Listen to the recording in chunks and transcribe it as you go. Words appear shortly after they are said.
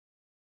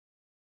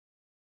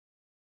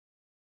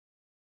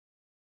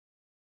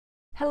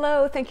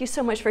Hello, thank you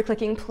so much for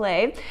clicking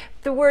play.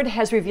 The Word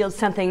has revealed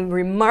something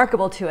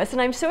remarkable to us,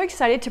 and I'm so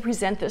excited to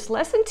present this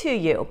lesson to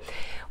you.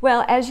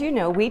 Well, as you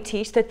know, we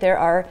teach that there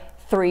are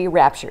three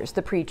raptures: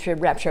 the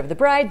pre-trib rapture of the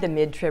bride, the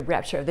mid-trib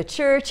rapture of the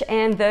church,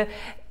 and the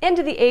end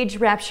of the age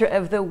rapture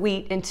of the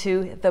wheat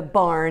into the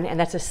barn, and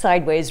that's a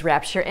sideways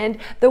rapture. And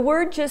the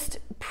Word just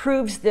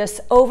proves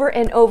this over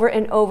and over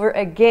and over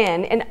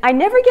again. And I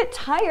never get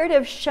tired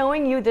of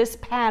showing you this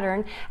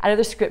pattern out of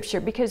the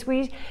Scripture, because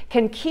we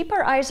can keep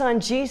our eyes on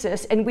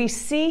Jesus and we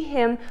see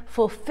Him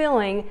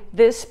fulfilling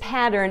this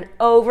pattern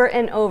over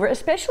and over,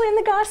 especially in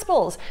the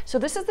Gospels. So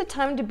this is the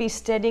time to be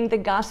studying the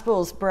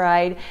Gospels,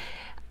 bride.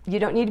 You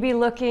don't need to be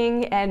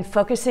looking and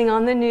focusing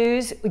on the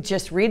news.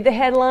 Just read the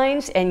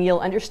headlines and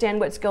you'll understand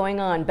what's going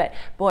on. But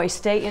boy,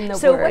 stay in the Word.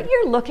 So what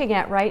you're looking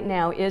at right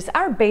now is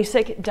our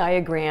basic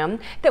diagram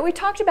that we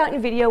talked about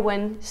in video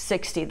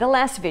 160, the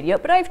last video,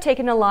 but I've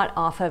taken a lot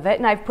off of it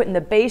and I've put in the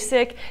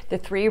basic, the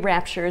three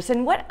raptures.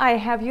 And what I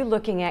have you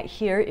looking at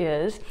here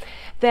is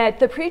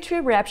that the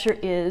pre-trib rapture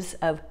is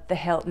of the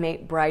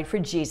helpmate bride for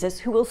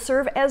Jesus, who will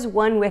serve as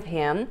one with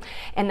Him.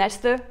 And that's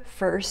the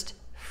first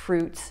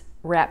fruits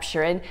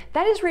rapture, and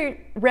that is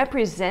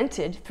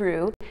represented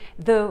through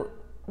the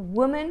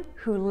woman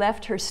who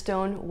left her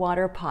stone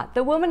water pot,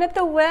 the woman at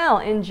the well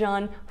in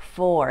John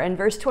 4. In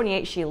verse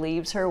 28, she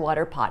leaves her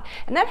water pot.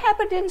 And that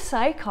happened in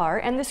Sychar,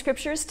 and the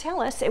Scriptures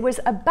tell us it was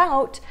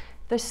about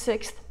the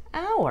 6th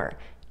hour.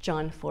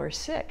 John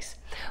 4:6.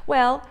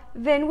 Well,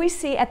 then we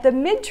see at the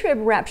mid-trib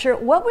rapture,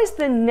 what was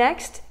the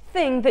next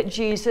thing that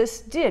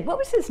Jesus did? What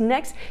was His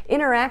next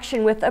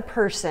interaction with a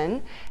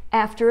person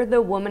after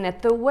the woman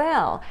at the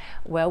well?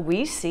 Well,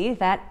 we see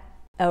that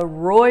a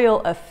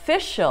royal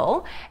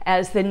official,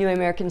 as the New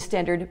American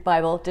Standard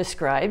Bible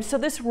describes. So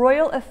this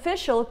royal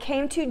official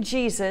came to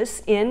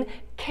Jesus in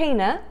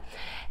Cana,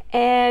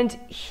 and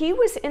he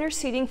was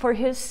interceding for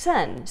his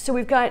son. So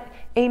we've got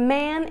a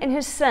man and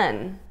his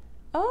son.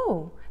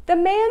 Oh, the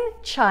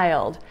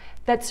man-child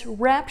that's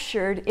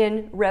raptured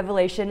in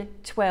Revelation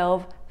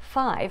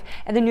 12:5.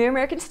 And the New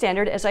American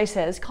Standard, as I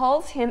says,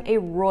 calls him a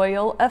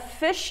royal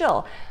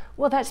official.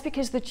 Well, that's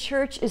because the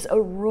church is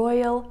a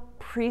royal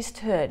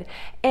priesthood,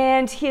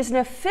 and he is an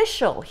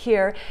official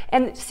here.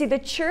 And see, the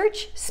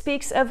church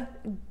speaks of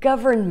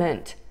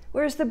government,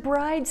 whereas the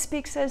bride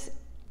speaks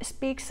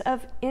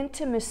of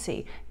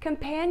intimacy,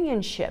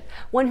 companionship,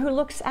 one who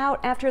looks out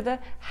after the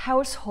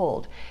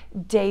household.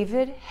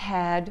 David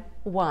had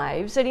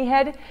wives, and he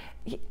had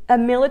a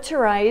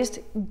militarized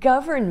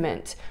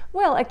government.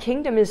 Well, a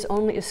kingdom is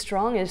only as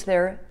strong as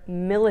their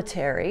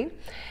military.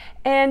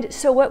 And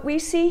so what we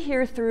see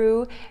here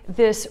through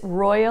this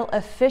royal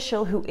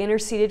official who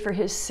interceded for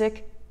his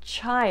sick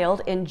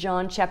child in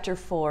John chapter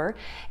 4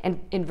 and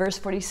in verse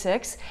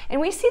 46,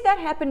 and we see that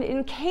happened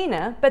in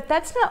Cana, but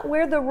that's not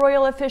where the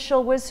royal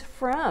official was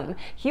from.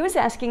 He was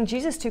asking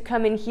Jesus to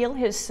come and heal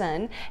his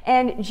son,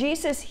 and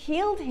Jesus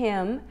healed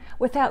him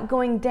without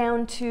going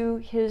down to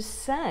his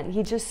son.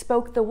 He just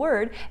spoke the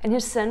word, and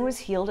his son was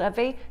healed of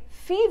a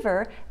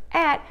fever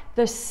at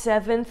the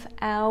 7th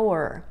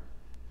hour.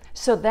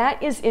 So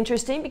that is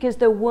interesting, because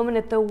the woman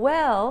at the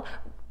well,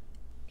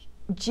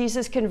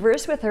 Jesus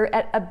conversed with her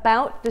at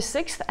about the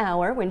 6th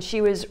hour when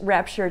she was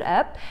raptured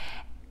up,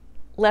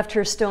 left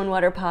her stone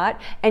water pot.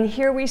 And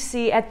here we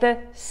see at the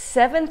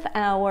 7th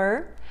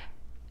hour,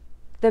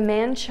 the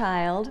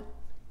man-child,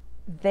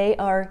 they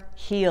are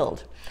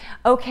healed.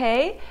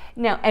 Okay,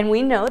 now, and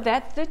we know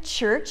that the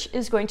church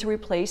is going to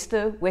replace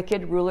the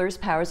wicked rulers,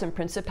 powers, and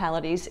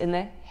principalities in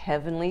the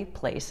heavenly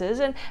places.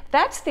 And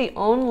that's the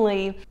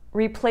only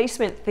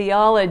replacement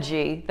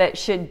theology that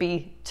should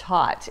be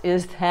taught,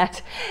 is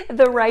that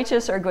the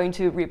righteous are going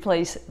to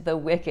replace the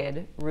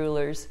wicked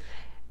rulers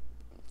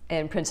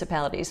and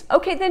principalities.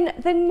 Okay, then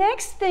the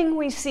next thing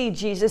we see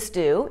Jesus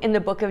do in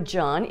the book of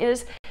John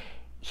is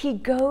he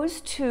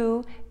goes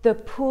to the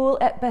pool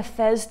at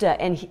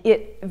Bethesda, and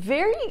it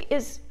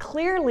is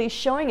clearly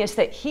showing us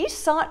that he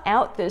sought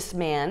out this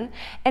man,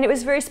 and it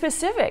was very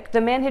specific.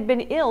 The man had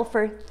been ill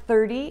for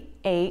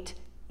 38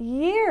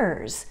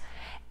 years.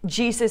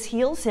 Jesus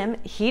heals him.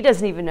 He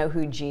doesn't even know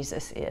who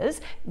Jesus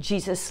is.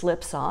 Jesus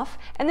slips off.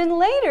 And then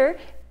later,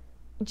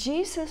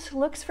 Jesus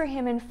looks for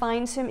him and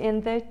finds him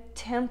in the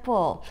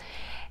temple.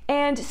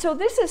 And so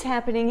this is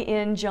happening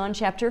in John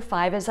chapter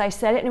 5, as I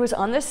said, and it was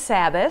on the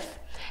Sabbath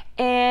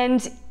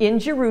and in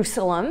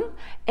Jerusalem.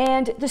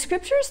 And the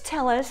Scriptures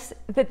tell us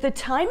that the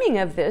timing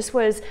of this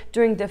was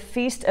during the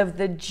feast of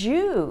the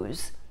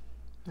Jews.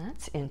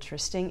 That's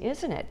interesting,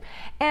 isn't it?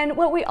 And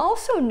what we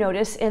also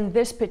notice in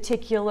this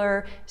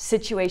particular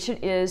situation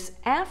is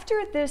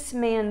after this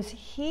man's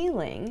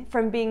healing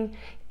from being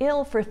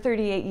ill for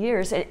 38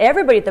 years, and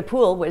everybody at the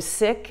pool was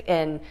sick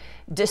and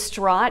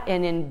distraught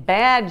and in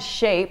bad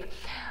shape,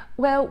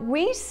 well,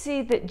 we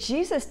see that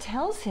Jesus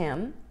tells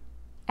him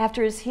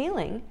after his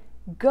healing,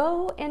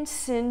 go and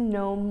sin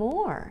no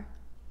more.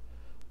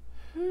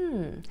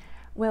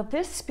 Well,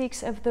 this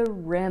speaks of the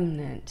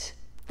remnant.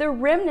 The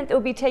remnant that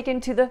will be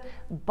taken to the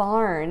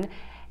barn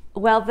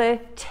while the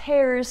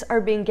tares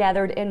are being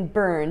gathered and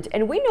burned.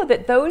 And we know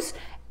that those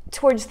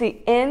towards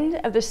the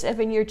end of the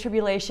 7-year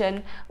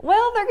tribulation,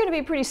 well, they're going to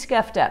be pretty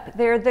scuffed up.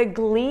 They're the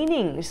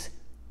gleanings,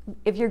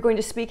 if you're going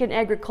to speak in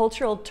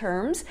agricultural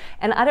terms.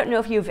 And I don't know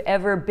if you've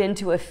ever been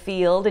to a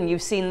field and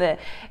you've seen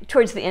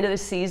towards the end of the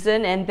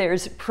season and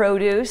there's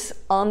produce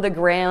on the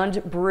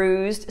ground,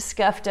 bruised,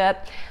 scuffed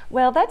up.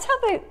 Well, that's how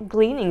the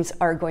gleanings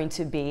are going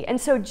to be. And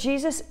so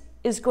Jesus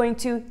is going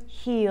to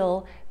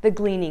heal the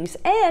gleanings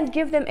and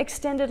give them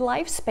extended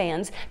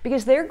lifespans,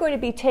 because they're going to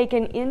be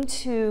taken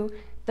into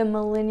the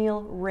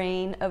millennial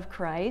reign of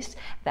Christ.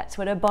 That's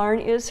what a barn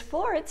is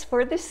for. It's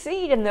for the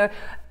seed, and the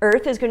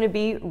earth is going to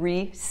be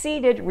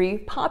reseeded,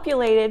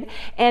 repopulated.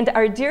 And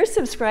our dear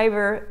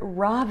subscriber,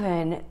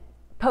 Robin,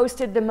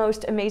 posted the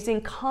most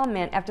amazing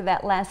comment after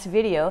that last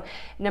video,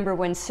 number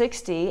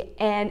 160,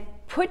 and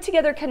put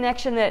together a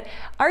connection that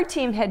our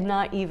team had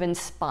not even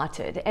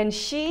spotted. And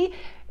she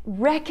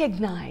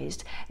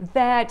recognized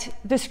that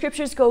the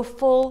scriptures go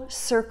full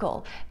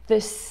circle.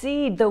 The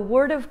seed, the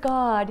word of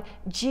God,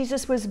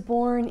 Jesus was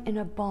born in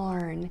a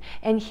barn.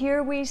 And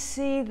here we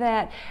see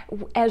that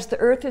as the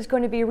earth is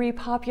going to be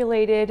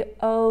repopulated,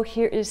 oh,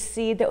 here is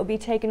seed that will be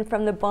taken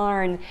from the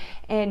barn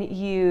and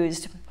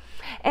used.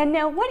 And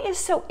now what is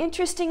so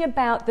interesting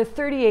about the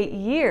 38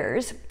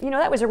 years, you know,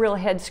 that was a real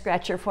head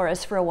scratcher for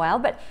us for a while,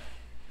 but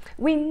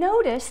we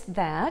noticed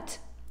that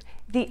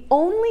the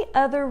only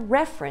other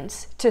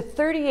reference to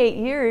 38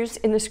 years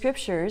in the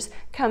scriptures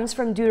comes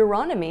from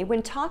Deuteronomy,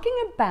 when talking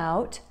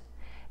about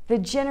the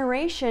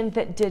generation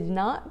that did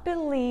not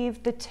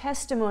believe the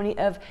testimony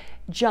of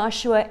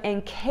Joshua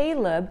and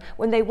Caleb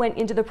when they went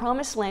into the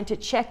promised land to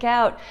check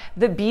out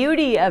the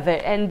beauty of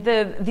it and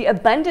the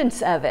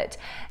abundance of it.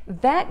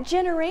 That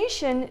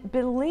generation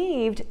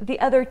believed the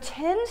other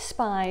 10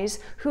 spies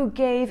who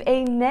gave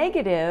a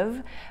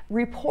negative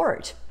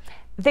report.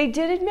 They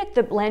did admit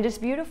the land is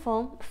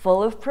beautiful,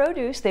 full of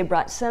produce. They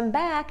brought some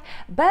back,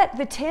 but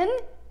the 10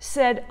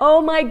 said,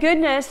 oh my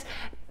goodness,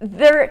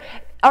 there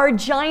are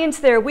giants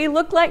there. We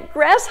look like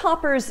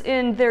grasshoppers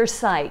in their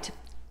sight.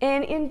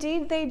 And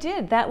indeed they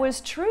did. That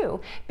was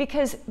true,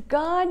 because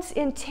God's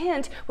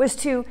intent was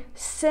to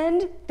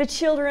send the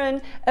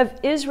children of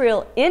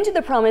Israel into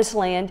the promised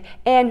land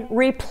and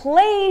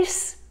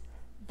replace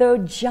the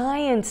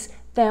giants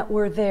that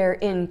were there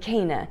in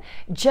Canaan.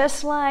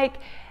 Just like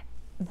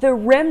the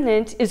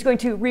remnant is going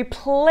to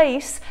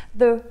replace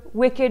the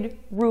wicked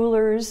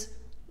rulers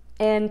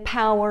and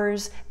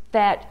powers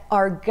that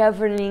are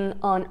governing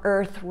on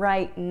earth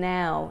right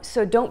now.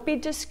 So don't be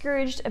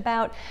discouraged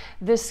about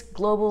this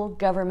global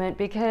government,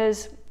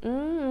 because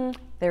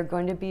they're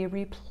going to be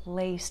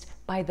replaced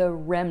by the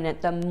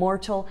remnant, the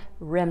mortal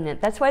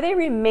remnant. That's why they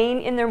remain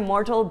in their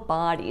mortal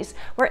bodies.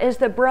 Whereas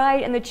the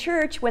bride and the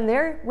church, when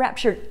they're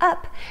raptured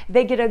up,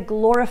 they get a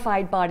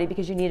glorified body,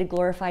 because you need a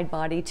glorified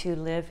body to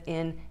live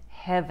in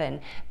heaven,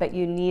 but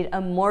you need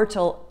a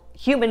mortal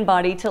human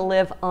body to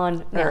live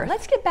on earth.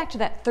 Let's get back to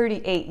that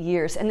 38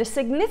 years and the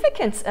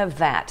significance of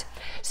that.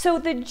 So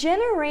the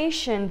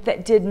generation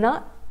that did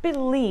not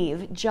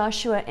believe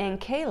Joshua and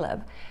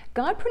Caleb,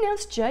 God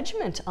pronounced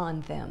judgment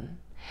on them,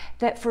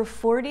 that for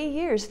 40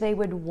 years they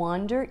would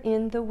wander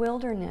in the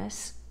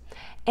wilderness,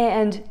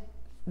 and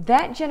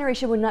that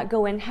generation would not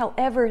go in.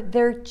 However,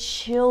 their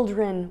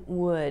children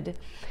would.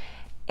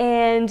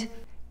 And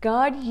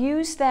God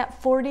used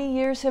that 40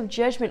 years of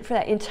judgment for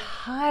that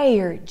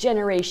entire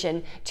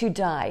generation to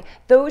die.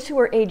 Those who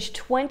were aged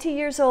 20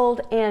 years old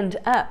and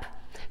up.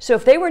 So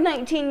if they were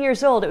 19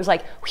 years old, it was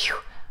like, whew,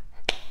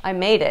 I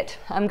made it.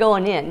 I'm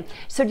going in.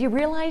 So do you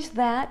realize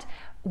that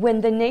when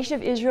the nation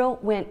of Israel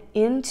went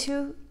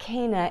into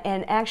Canaan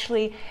and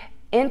actually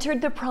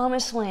entered the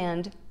promised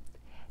land,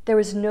 there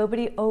was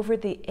nobody over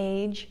the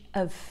age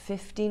of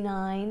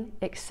 59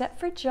 except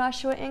for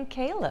Joshua and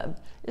Caleb.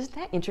 Isn't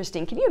that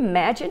interesting? Can you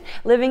imagine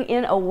living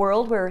in a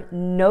world where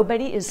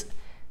nobody is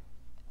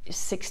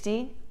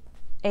 60,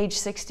 age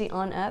 60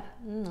 on up?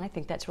 I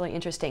think that's really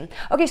interesting.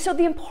 Okay, so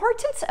the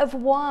importance of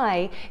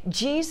why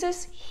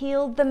Jesus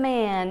healed the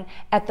man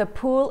at the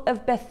pool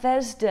of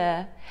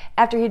Bethesda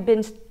after he'd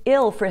been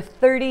ill for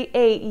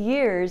 38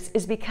 years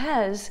is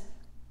because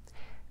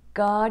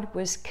God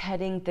was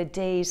cutting the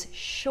days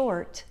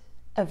short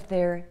of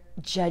their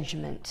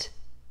judgment.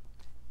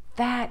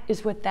 That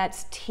is what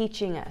that's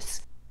teaching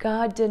us.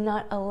 God did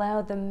not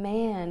allow the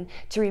man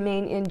to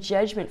remain in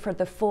judgment for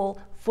the full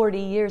 40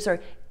 years,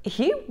 or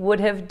he would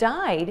have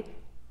died,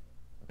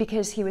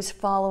 because he was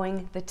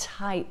following the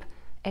type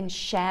and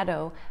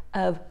shadow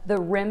of the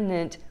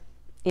remnant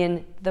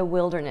in the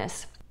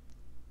wilderness.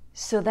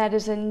 So that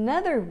is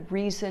another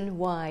reason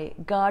why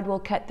God will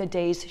cut the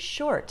days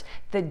short.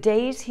 The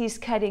days he's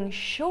cutting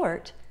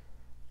short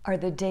are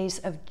the days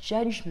of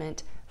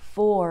judgment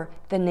for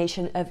the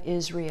nation of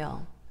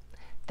Israel.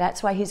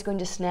 That's why he's going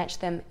to snatch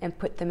them and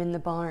put them in the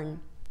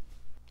barn.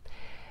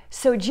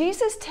 So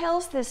Jesus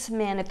tells this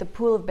man at the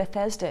pool of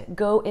Bethesda,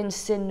 go and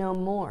sin no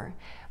more.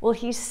 Well,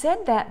 he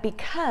said that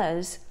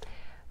because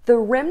the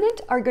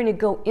remnant are going to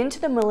go into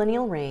the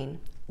millennial reign,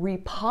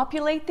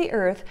 repopulate the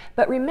earth,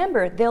 but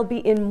remember, they'll be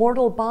in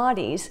mortal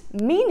bodies,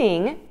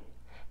 meaning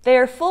they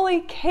are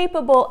fully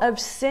capable of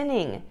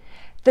sinning.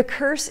 The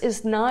curse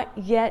is not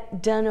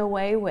yet done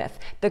away with.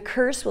 The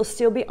curse will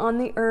still be on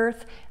the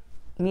earth,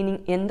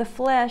 meaning in the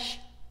flesh,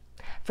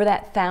 for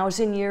that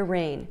 1,000-year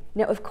reign.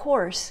 Now, of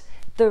course,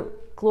 the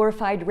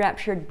glorified,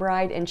 raptured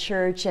bride and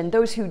church and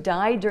those who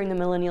died during the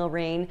millennial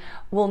reign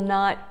will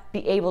not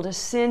be able to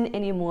sin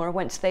anymore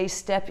once they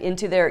step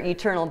into their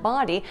eternal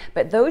body.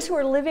 But those who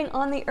are living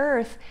on the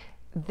earth,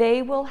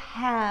 they will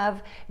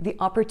have the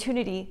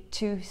opportunity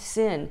to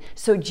sin.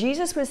 So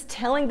Jesus was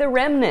telling the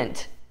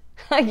remnant,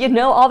 you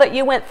know, all that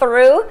you went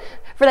through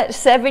for that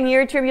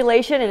 7-year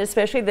tribulation, and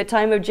especially the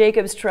time of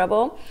Jacob's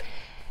trouble.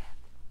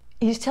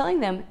 He's telling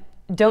them,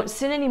 don't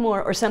sin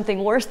anymore, or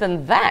something worse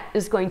than that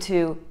is going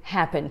to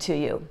happen to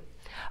you.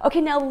 Okay,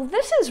 now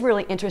this is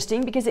really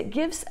interesting because it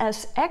gives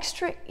us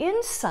extra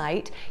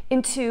insight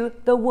into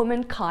the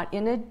woman caught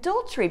in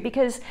adultery.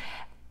 Because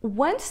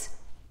once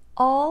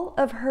all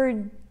of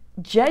her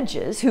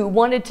judges who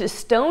wanted to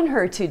stone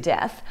her to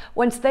death,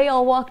 once they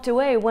all walked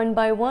away one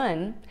by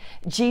one,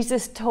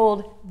 Jesus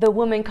told the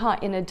woman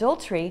caught in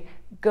adultery,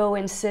 go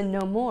and sin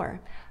no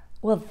more.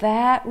 Well,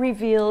 that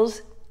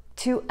reveals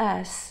to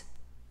us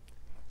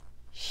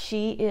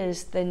she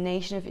is the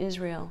nation of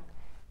Israel.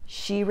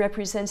 She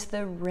represents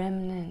the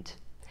remnant.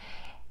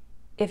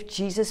 If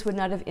Jesus would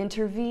not have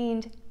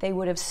intervened, they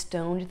would have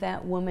stoned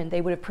that woman.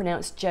 They would have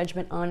pronounced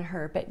judgment on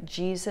her. But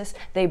Jesus,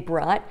 they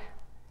brought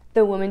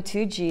the woman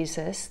to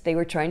Jesus. They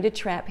were trying to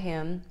trap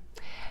him.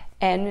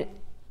 And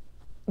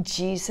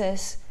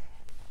Jesus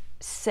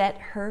set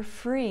her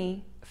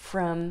free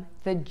from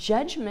the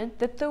judgment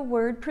that the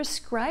word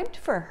prescribed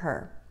for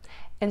her.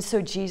 And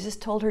so Jesus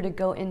told her to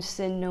go and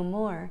sin no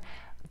more.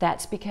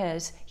 That's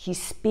because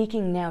he's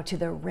speaking now to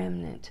the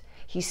remnant.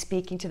 He's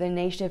speaking to the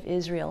nation of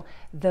Israel,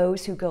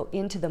 those who go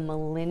into the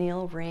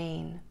millennial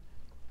reign.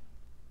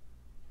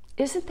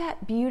 Isn't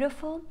that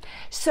beautiful?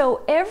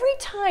 So every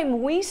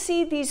time we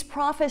see these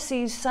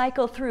prophecies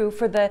cycle through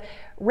for the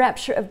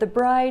rapture of the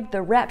bride,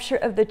 the rapture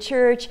of the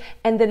church,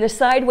 and then the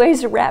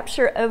sideways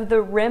rapture of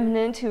the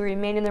remnant who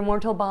remain in their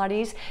mortal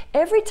bodies,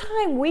 every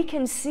time we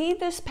can see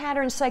this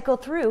pattern cycle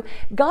through,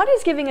 God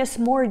is giving us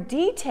more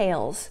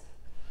details.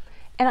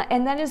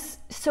 And that is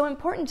so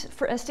important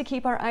for us to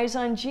keep our eyes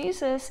on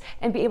Jesus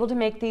and be able to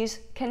make these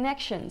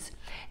connections.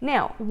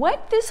 Now,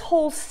 what this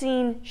whole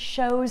scene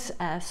shows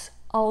us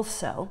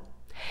also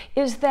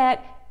is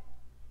that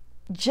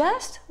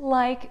just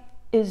like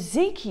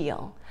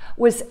Ezekiel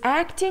was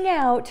acting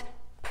out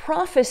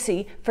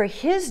prophecy for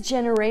his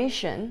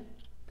generation,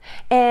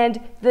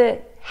 and the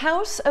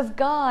house of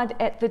God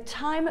at the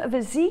time of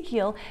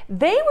Ezekiel,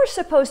 they were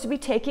supposed to be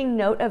taking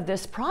note of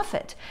this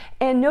prophet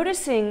and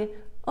noticing,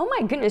 oh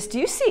my goodness, do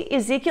you see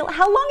Ezekiel?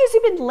 How long has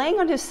he been laying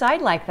on his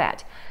side like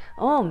that?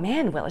 Oh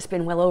man, well, it's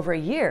been well over a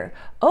year.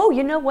 Oh,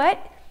 you know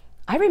what?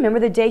 I remember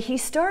the day he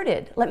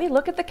started. Let me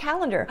look at the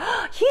calendar.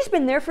 He's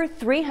been there for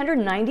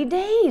 390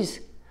 days.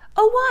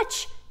 Oh,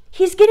 watch,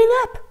 he's getting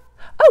up.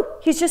 Oh,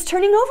 he's just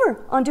turning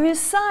over onto his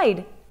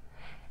side.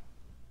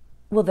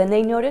 Well, then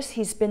they notice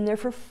he's been there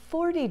for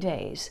 40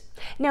 days.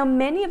 Now,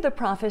 many of the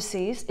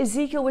prophecies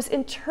Ezekiel was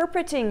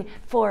interpreting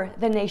for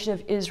the nation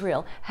of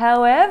Israel.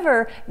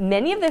 However,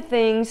 many of the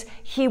things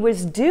he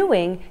was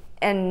doing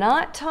and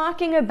not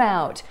talking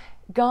about,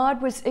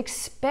 God was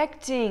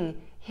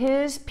expecting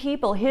his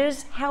people,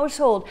 his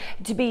household,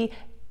 to be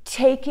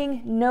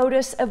taking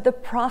notice of the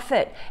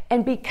prophet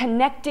and be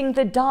connecting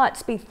the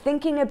dots, be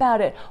thinking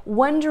about it,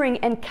 wondering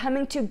and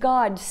coming to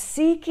God,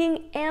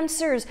 seeking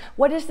answers.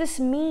 What does this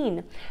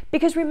mean?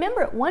 Because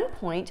remember, at one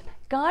point,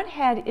 God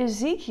had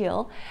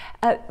Ezekiel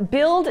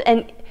build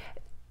an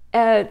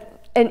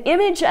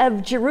image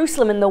of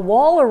Jerusalem and the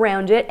wall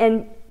around it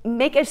and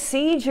make a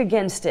siege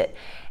against it.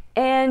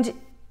 And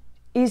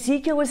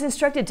Ezekiel was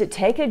instructed to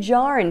take a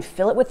jar and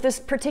fill it with this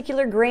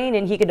particular grain,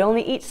 and he could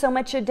only eat so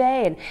much a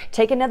day, and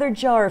take another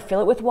jar, fill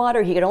it with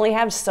water. He could only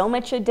have so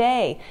much a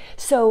day.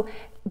 So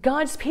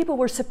God's people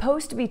were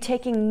supposed to be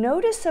taking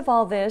notice of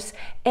all this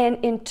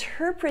and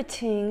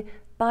interpreting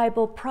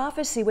Bible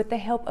prophecy with the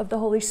help of the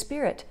Holy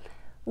Spirit.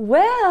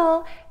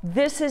 Well,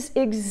 this is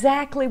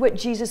exactly what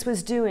Jesus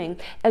was doing.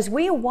 As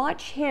we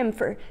watch him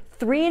for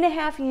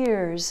 3.5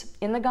 years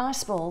in the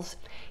Gospels,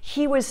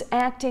 he was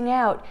acting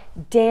out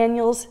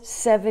Daniel's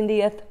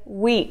 70th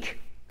week.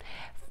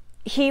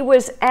 He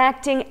was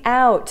acting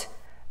out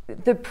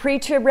the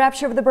pre-trib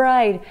rapture of the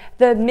bride,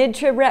 the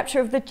mid-trib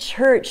rapture of the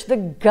church, the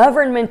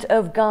government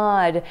of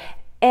God.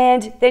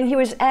 And then he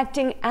was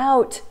acting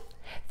out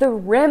the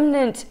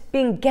remnant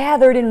being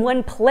gathered in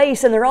one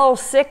place, and they're all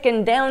sick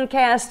and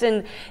downcast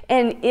and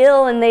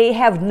ill, and they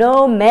have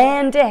no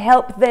man to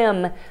help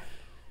them.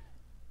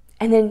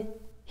 And then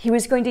he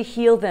was going to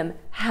heal them.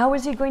 How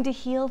is he going to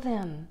heal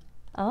them?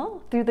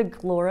 Oh, through the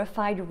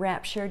glorified,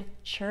 raptured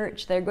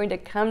church. They're going to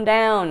come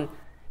down,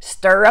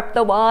 stir up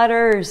the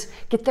waters,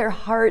 get their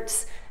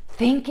hearts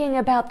thinking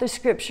about the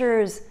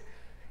scriptures,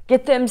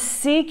 get them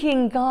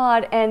seeking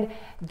God, and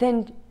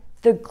then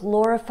the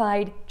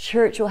glorified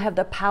church will have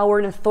the power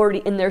and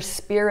authority in their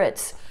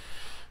spirits.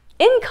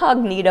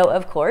 Incognito,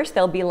 of course,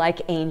 they'll be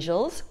like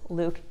angels,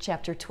 Luke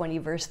chapter 20,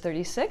 verse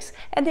 36,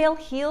 and they'll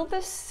heal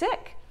the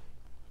sick.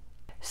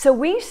 So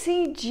we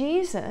see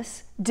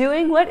Jesus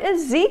doing what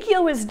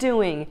Ezekiel was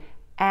doing,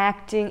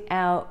 acting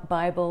out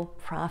Bible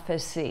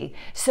prophecy.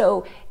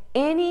 So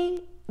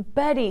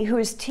anybody who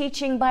is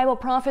teaching Bible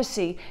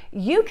prophecy,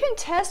 you can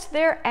test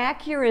their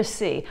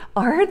accuracy.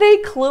 Are they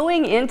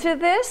cluing into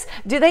this?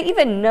 Do they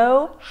even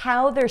know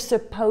how they're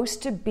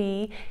supposed to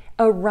be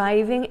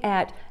arriving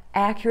at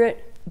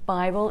accurate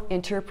Bible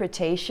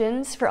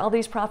interpretations for all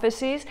these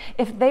prophecies?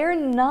 If they're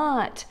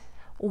not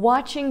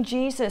watching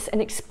Jesus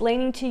and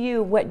explaining to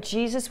you what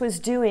Jesus was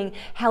doing,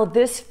 how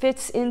this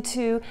fits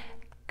into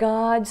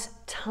God's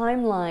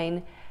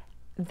timeline,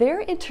 their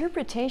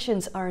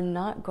interpretations are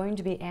not going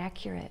to be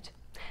accurate.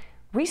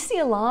 We see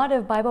a lot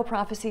of Bible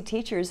prophecy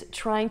teachers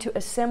trying to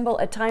assemble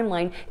a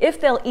timeline,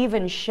 if they'll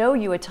even show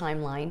you a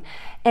timeline.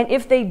 And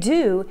if they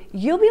do,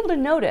 you'll be able to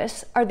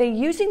notice, are they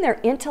using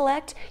their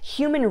intellect,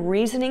 human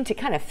reasoning to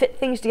kind of fit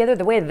things together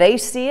the way they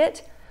see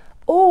it?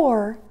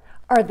 Or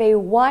are they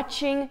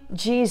watching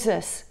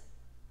Jesus?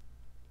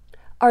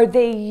 Are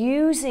they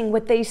using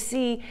what they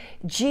see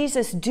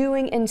Jesus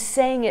doing and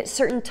saying at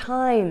certain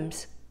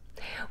times?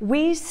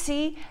 We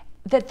see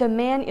that the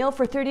man ill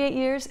for 38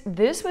 years,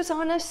 this was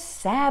on a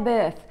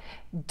Sabbath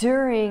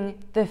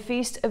during the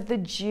Feast of the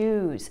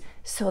Jews.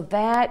 So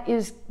that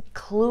is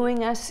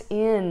cluing us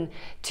in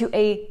to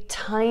a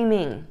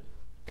timing.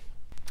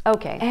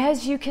 Okay,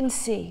 as you can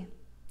see,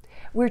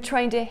 we're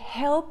trying to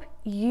help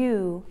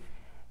you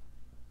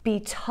be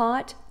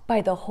taught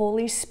by the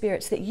Holy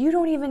Spirit so that you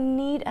don't even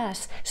need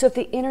us. So if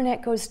the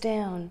internet goes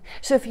down,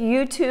 so if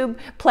YouTube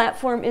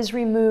platform is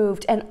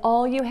removed and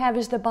all you have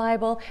is the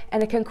Bible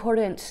and a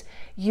concordance,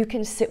 you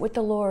can sit with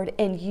the Lord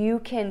and you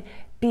can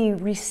be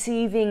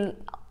receiving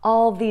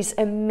all these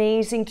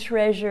amazing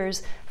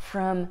treasures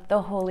from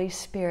the Holy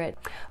Spirit.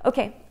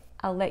 Okay,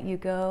 I'll let you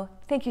go.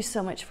 Thank you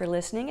so much for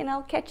listening, and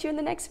I'll catch you in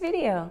the next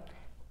video.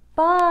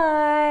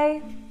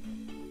 Bye.